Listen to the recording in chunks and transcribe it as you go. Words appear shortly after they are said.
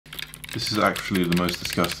This is actually the most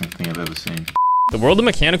disgusting thing I've ever seen. The world of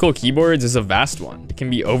mechanical keyboards is a vast one. It can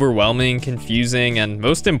be overwhelming, confusing, and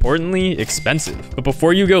most importantly, expensive. But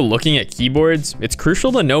before you go looking at keyboards, it's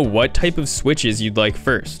crucial to know what type of switches you'd like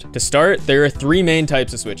first. To start, there are three main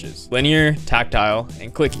types of switches: linear, tactile,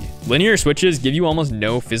 and clicky. Linear switches give you almost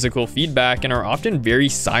no physical feedback and are often very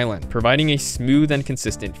silent, providing a smooth and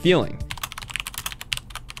consistent feeling.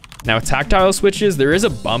 Now with tactile switches, there is a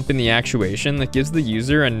bump in the actuation that gives the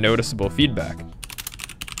user a noticeable feedback.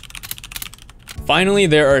 Finally,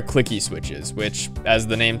 there are clicky switches, which, as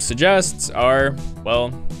the name suggests, are,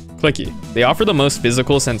 well, clicky. They offer the most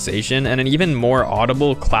physical sensation and an even more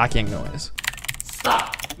audible clacking noise.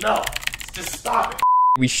 Stop! No! Just stop it!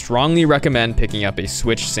 We strongly recommend picking up a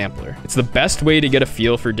switch sampler. It's the best way to get a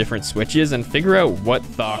feel for different switches and figure out what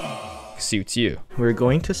the suits you. We're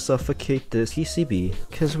going to suffocate this PCB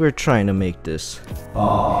because we're trying to make this.